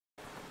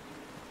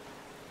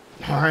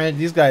Alright,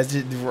 these guys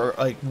were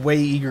like way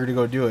eager to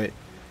go do it.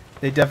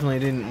 They definitely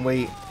didn't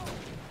wait.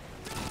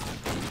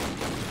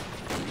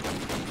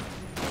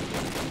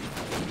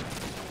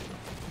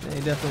 They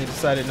definitely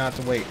decided not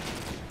to wait.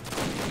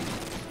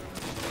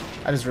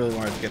 I just really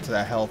wanted to get to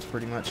that health,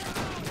 pretty much.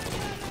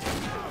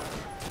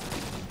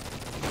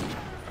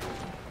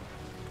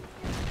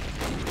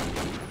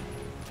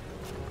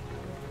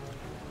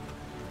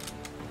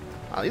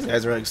 Oh, these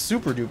guys are like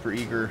super duper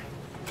eager.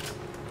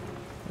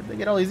 Where'd they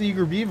get all these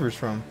eager beavers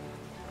from?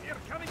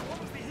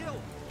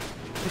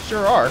 They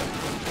sure are.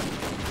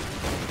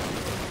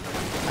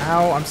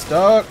 Ow, I'm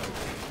stuck.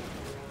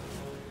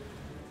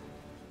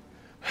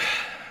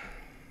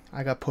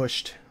 I got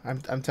pushed.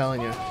 I'm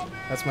telling you.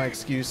 That's my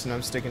excuse and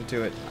I'm sticking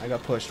to it. I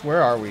got pushed.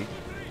 Where are we?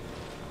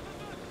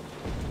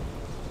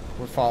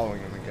 We're following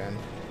him again.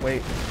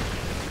 Wait.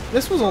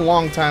 This was a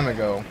long time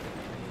ago.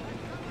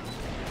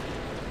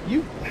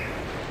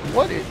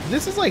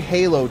 This is like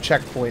Halo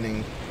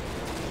checkpointing.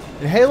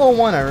 In Halo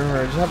 1, I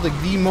remember, just have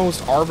like the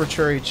most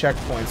arbitrary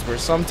checkpoints where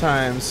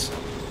sometimes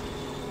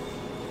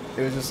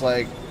it was just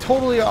like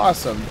totally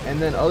awesome,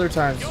 and then other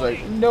times it's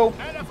like, nope.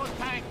 Yeah,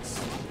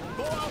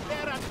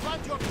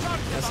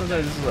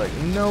 sometimes it's like,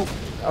 nope.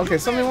 Okay,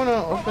 somebody want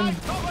to open.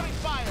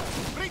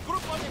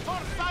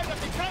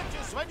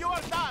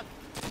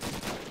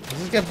 Does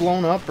this get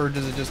blown up or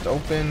does it just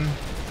open?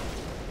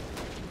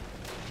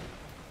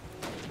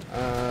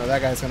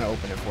 That guy's gonna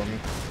open it for me.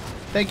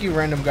 Thank you,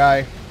 random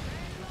guy.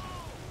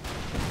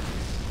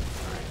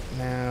 Alright,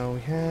 now we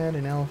had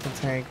an elephant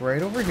tank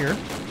right over here.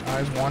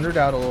 I wandered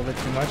out a little bit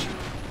too much.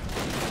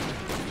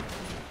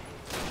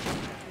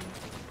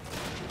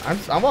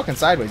 I'm walking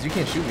sideways. You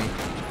can't shoot me.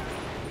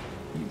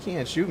 You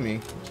can't shoot me.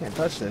 You can't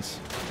touch this.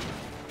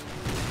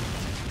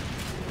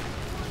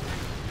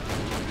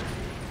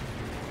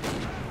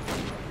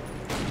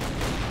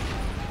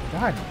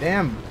 God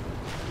damn.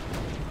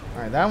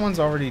 Alright, that one's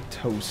already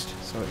toast.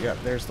 So, yeah,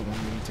 there's the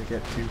one we need to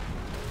get to.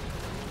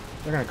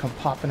 They're gonna come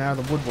popping out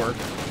of the woodwork,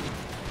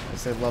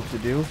 as they love to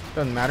do.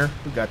 Doesn't matter.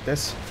 We got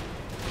this.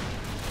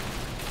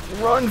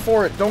 Run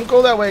for it. Don't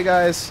go that way,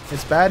 guys.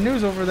 It's bad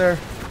news over there.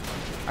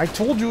 I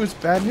told you it's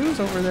bad news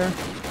over there.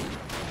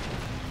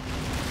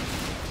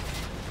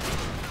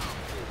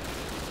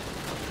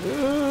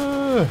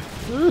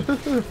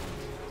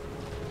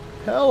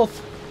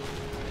 Health.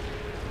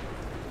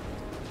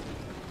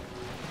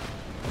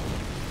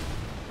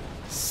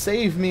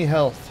 Save me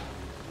health.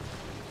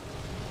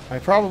 I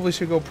probably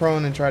should go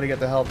prone and try to get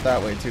the health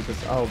that way too, because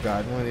oh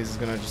god, one of these is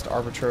gonna just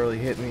arbitrarily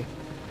hit me.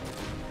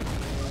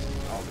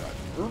 Oh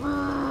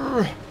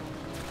god.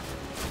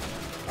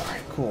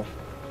 Alright, cool.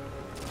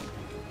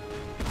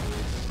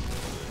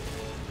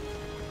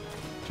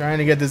 Trying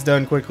to get this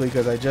done quickly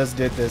because I just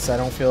did this. I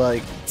don't feel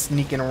like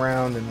sneaking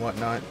around and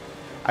whatnot.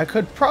 I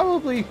could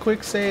probably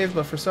quick save,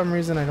 but for some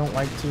reason I don't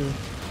like to.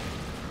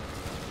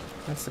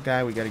 That's the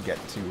guy we gotta get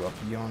to up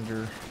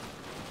yonder.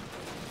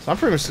 So I'm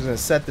pretty much just going to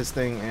set this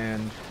thing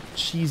and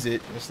cheese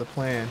it is the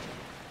plan.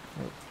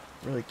 I don't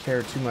really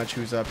care too much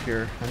who's up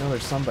here. I know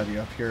there's somebody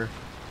up here.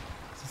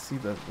 Let's see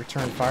the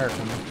return fire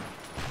coming.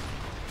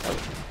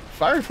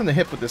 Firing from the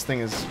hip with this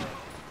thing is...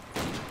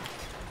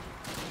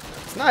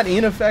 It's not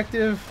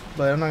ineffective,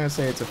 but I'm not going to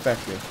say it's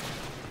effective.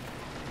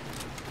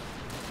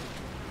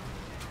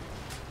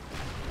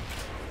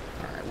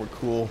 Alright, we're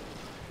cool.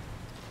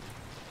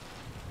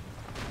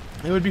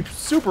 It would be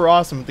super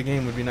awesome if the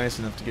game would be nice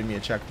enough to give me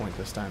a checkpoint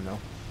this time, though.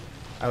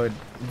 I would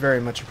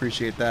very much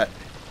appreciate that.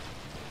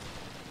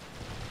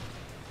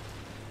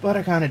 But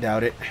I kind of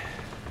doubt it.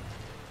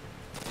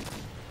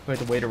 We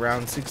have to wait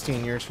around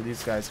 16 years for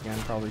these guys again,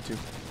 probably, too.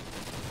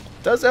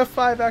 Does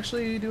F5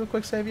 actually do a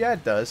quick save? Yeah,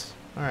 it does.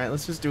 Alright,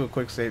 let's just do a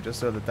quick save just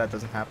so that that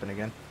doesn't happen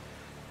again.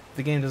 If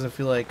the game doesn't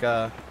feel like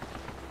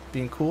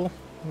being cool,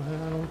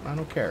 I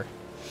don't care.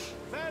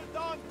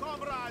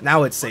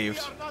 Now it's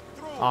saved.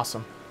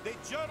 Awesome. The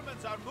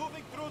Germans are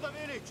moving through the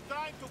village,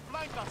 trying to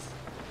flank us.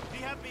 We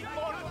have been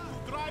ordered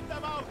to drive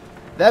them out.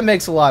 That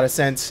makes a lot of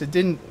sense. It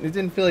didn't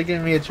feel like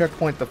giving me a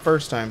checkpoint the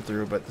first time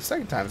through, but the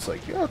second time it's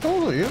like, yeah,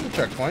 totally, here's a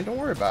checkpoint. Don't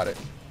worry about it.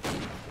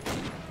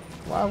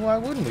 Why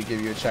wouldn't we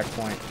give you a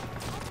checkpoint?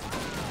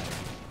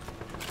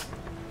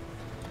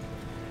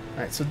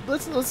 All right, so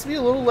let's be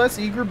a little less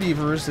eager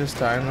beavers this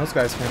time. Those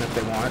guys can if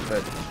they want,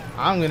 but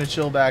I'm gonna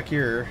chill back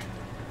here.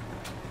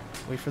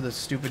 Wait for the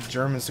stupid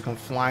Germans to come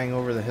flying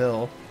over the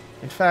hill.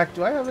 In fact,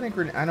 do I have any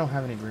grenades? I don't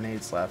have any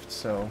grenades left,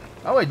 so...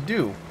 Oh, I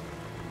do.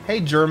 Hey,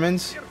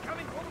 Germans.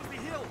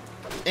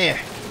 Eh.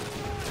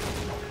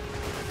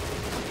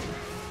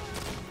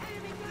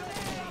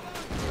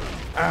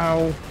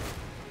 Ow.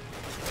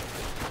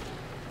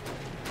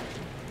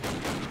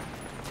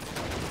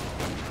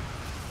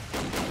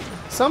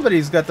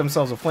 Somebody's got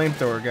themselves a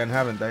flamethrower again,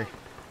 haven't they?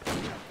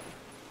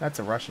 That's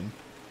a Russian.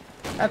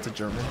 That's a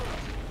German.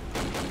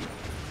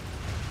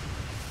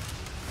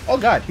 Oh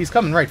god, he's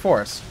coming right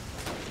for us.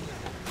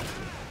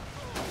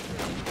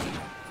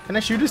 Can I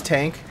shoot his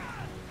tank?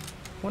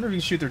 I wonder if you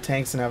can shoot their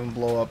tanks and have them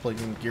blow up like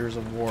in Gears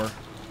of War.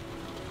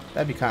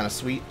 That'd be kind of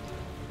sweet.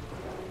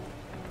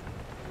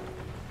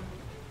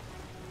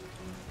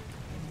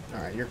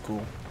 Alright, you're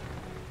cool.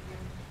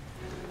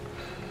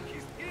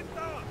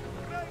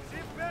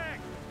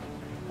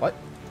 What?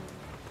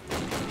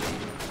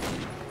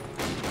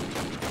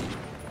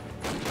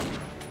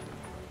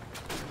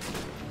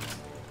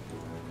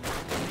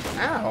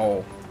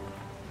 Ow!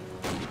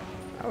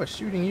 I was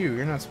shooting you.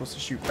 You're not supposed to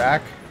shoot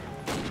back.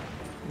 I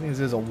think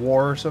this is a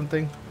war or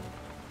something.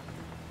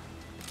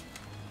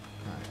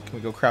 Alright, can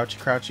we go crouchy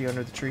crouchy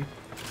under the tree?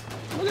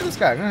 Look at this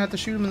guy. I'm gonna have to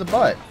shoot him in the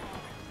butt.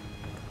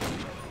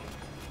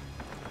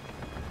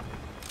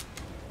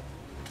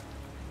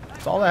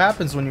 That's all that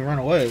happens when you run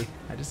away.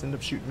 I just end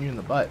up shooting you in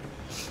the butt.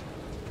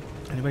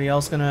 Anybody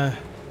else gonna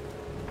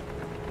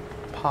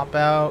pop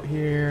out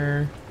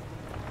here?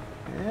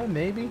 Yeah,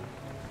 maybe.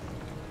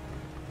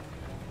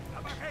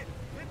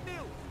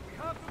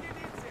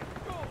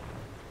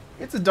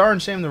 It's a darn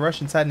shame the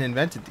Russians hadn't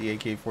invented the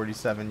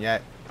AK-47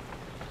 yet.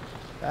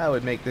 That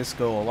would make this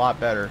go a lot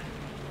better.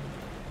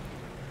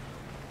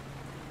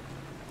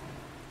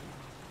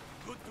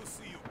 Good to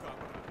see you,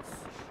 comrades.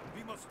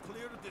 We must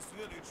clear this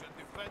village and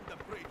defend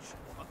the bridge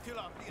until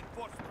our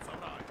reinforcements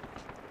arrive.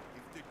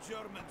 If the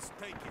Germans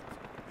take it,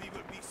 we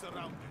will be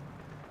surrounded.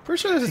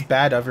 Pretty sure this is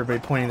bad, everybody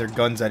pointing their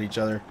guns at each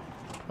other.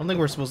 I don't think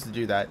we're supposed to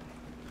do that.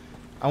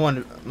 I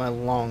wanted my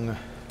long...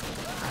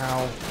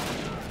 Ow.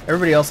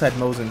 Everybody else had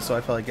Mosin, so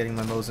I felt like getting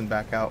my Mosin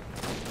back out.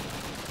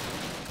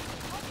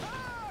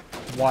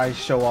 Why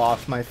show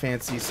off my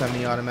fancy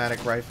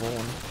semi-automatic rifle?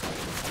 And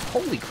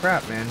holy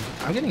crap, man.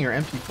 I'm getting your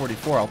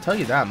MP44, I'll tell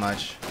you that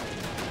much.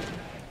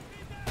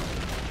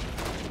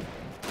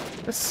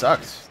 This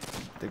sucks.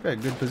 They've got a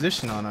good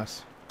position on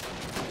us.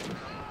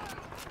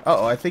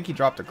 Uh-oh, I think he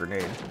dropped a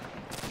grenade.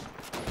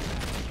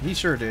 He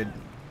sure did.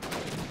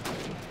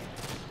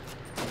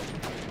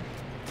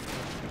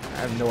 I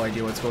have no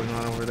idea what's going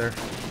on over there.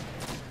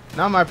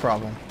 Not my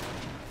problem.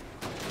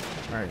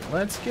 Alright,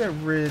 let's get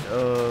rid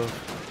of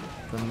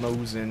the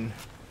Mosin.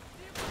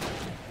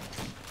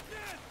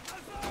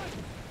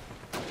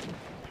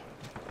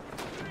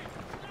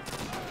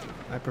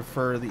 I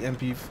prefer the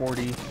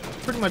MP40.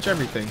 Pretty much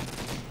everything.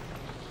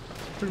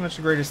 Pretty much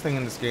the greatest thing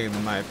in this game,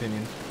 in my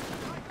opinion.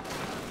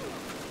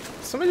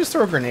 Somebody just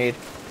throw a grenade.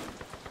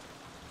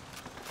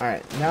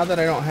 Alright, now that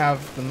I don't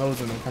have the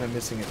Mosin, I'm kind of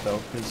missing it though,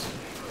 because...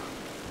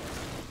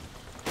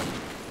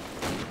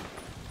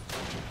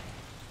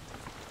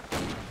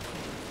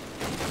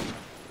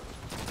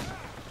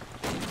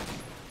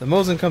 the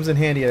Mosin comes in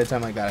handy at a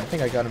time like that. I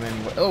think I got him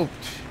anyway. Oh,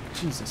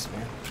 Jesus,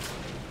 man.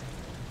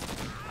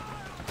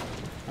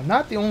 I'm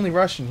not the only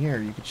Russian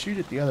here. You could shoot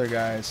at the other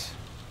guys.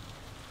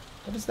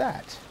 What is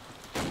that?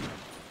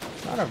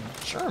 It's not a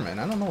German.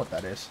 I don't know what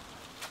that is.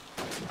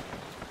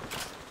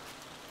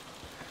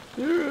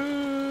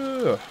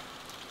 Ugh.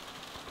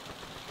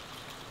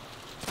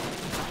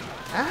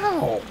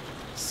 Ow!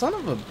 Son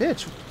of a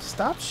bitch.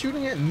 Stop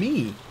shooting at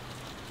me.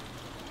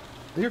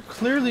 They're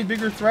clearly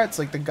bigger threats,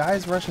 like the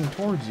guys rushing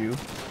towards you.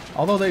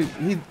 Although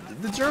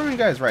the German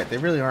guy's right, they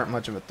really aren't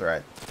much of a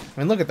threat. I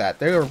mean, look at that.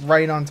 They were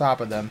right on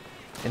top of them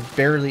and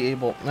barely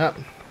able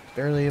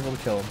to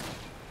kill them.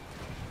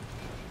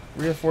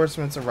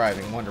 Reinforcements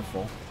arriving.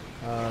 Wonderful.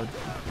 Has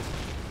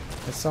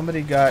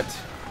somebody got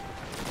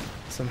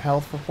some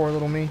health for poor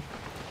little me?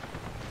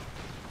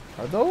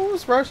 Are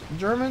those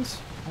Germans?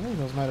 I think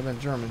those might have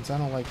been Germans. I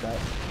don't like that.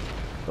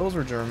 Those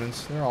were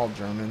Germans. They're all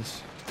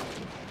Germans.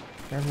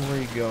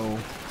 Everywhere you go.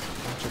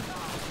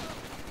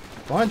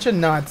 Bunch of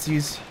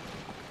Nazis.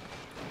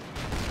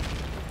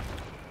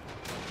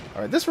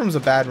 Alright, this room's a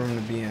bad room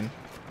to be in.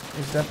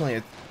 There's definitely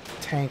a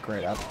tank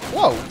right up.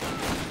 Whoa!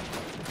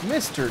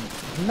 Mr.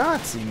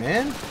 Nazi,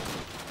 man.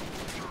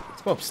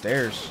 Let's go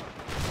upstairs.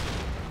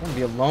 I want to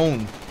be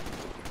alone.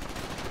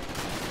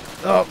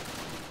 Oh!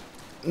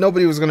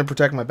 Nobody was going to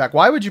protect my back.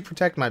 Why would you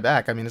protect my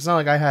back? I mean, it's not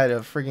like I had a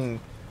frigging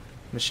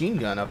machine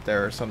gun up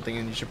there or something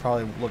and you should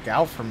probably look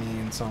out for me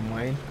in some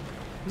way.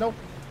 Nope.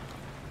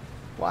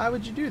 Why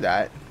would you do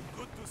that?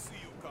 Good to see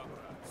you,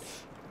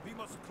 comrades. We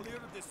must clear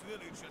this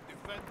village and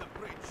defend the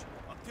bridge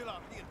until our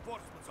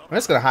reinforcements are... I'm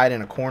just gonna hide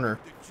in a corner.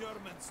 If the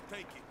Germans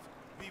take it,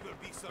 we will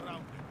be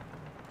surrounded.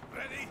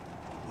 Ready?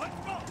 Let's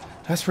go!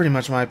 That's pretty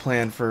much my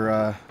plan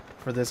for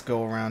this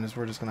go around. Is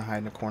we're just gonna hide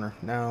in a corner.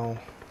 Now.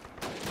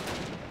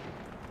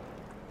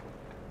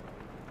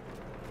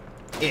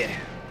 Yeah.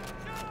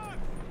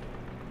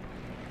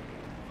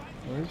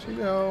 Where'd she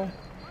go?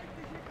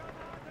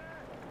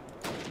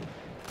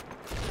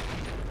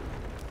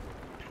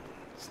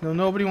 No,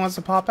 nobody wants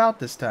to pop out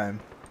this time.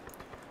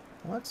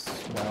 Well, that's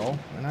swell.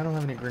 And I don't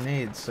have any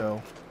grenades,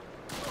 so...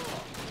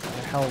 there's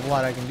a hell of a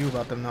lot I can do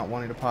about them not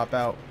wanting to pop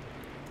out.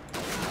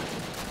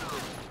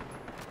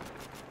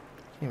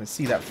 Can't even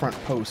see that front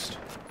post.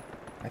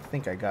 I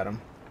think I got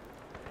him.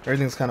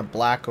 Everything's kind of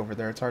black over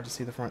there. It's hard to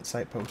see the front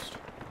sight post.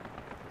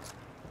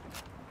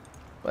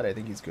 But I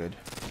think he's good.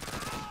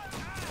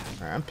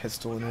 Alright, I'm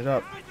pistoling it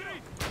up.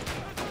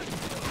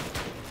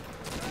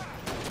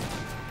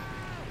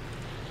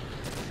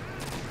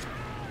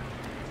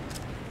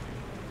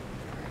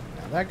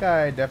 That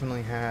guy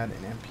definitely had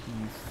an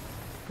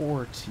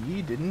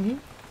MP40, didn't he?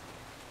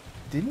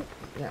 Didn't?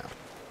 Yeah.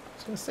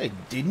 was gonna say,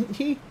 didn't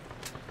he?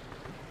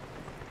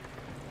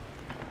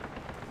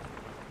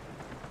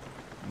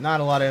 Not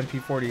a lot of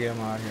MP40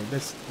 ammo out here.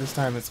 This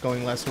time it's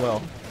going less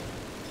well.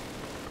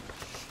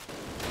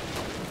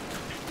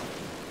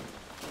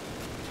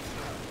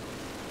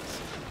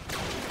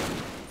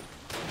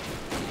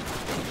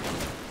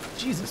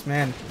 Jesus,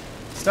 man.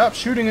 Stop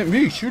shooting at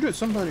me. Shoot at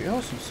somebody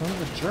else, you son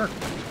of a jerk.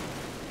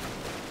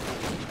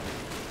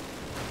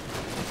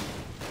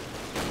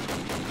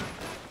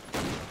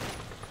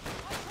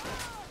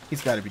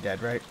 He's got to be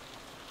dead, right?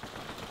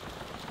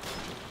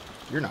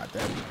 You're not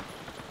dead.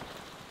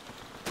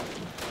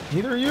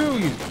 Neither are you,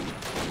 you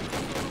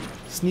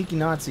sneaky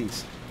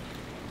Nazis.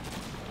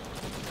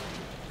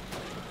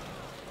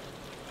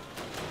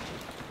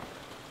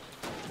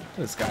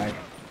 This guy.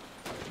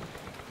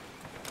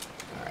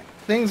 Alright.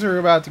 Things are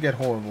about to get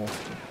horrible.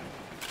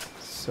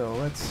 So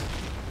let's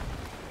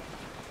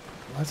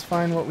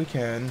find what we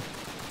can.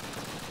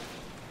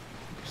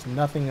 There's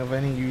nothing of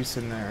any use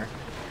in there.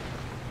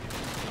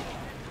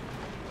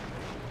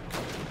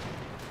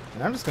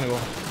 And I'm just gonna go.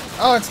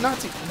 Oh, it's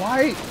Nazi.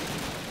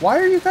 Why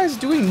are you guys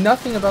doing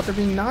nothing about there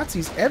being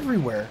Nazis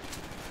everywhere?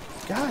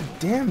 God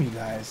damn you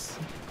guys.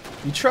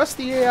 You trust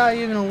the AI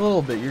even a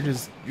little bit,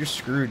 you're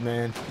screwed,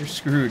 man. You're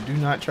screwed. Do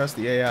not trust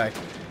the AI.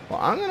 Well,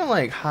 I'm gonna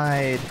like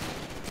hide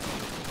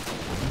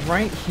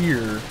right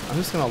here. I'm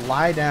just gonna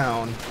lie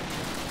down.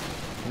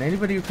 And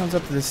anybody who comes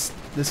up to this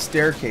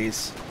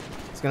staircase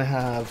is gonna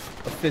have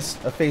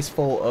a face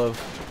full of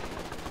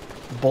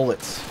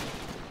bullets.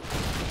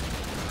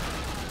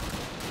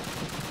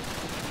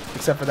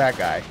 Except for that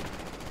guy.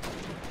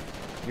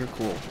 You're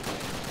cool.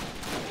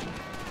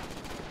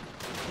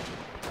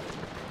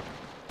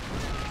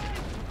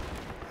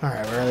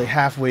 Alright, we're only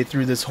halfway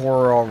through this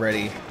horror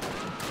already.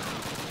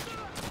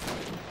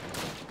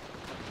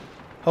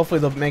 Hopefully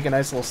they'll make a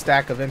nice little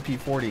stack of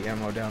MP40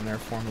 ammo down there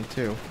for me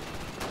too.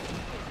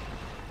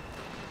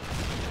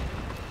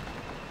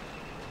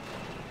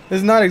 This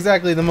is not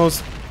exactly the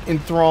most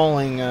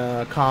enthralling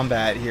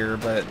combat here,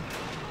 but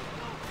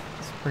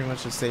it's pretty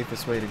much the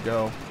safest way to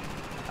go.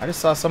 I just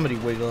saw somebody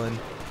wiggling.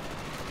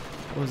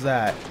 What was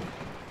that?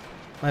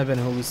 Might have been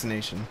a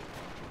hallucination.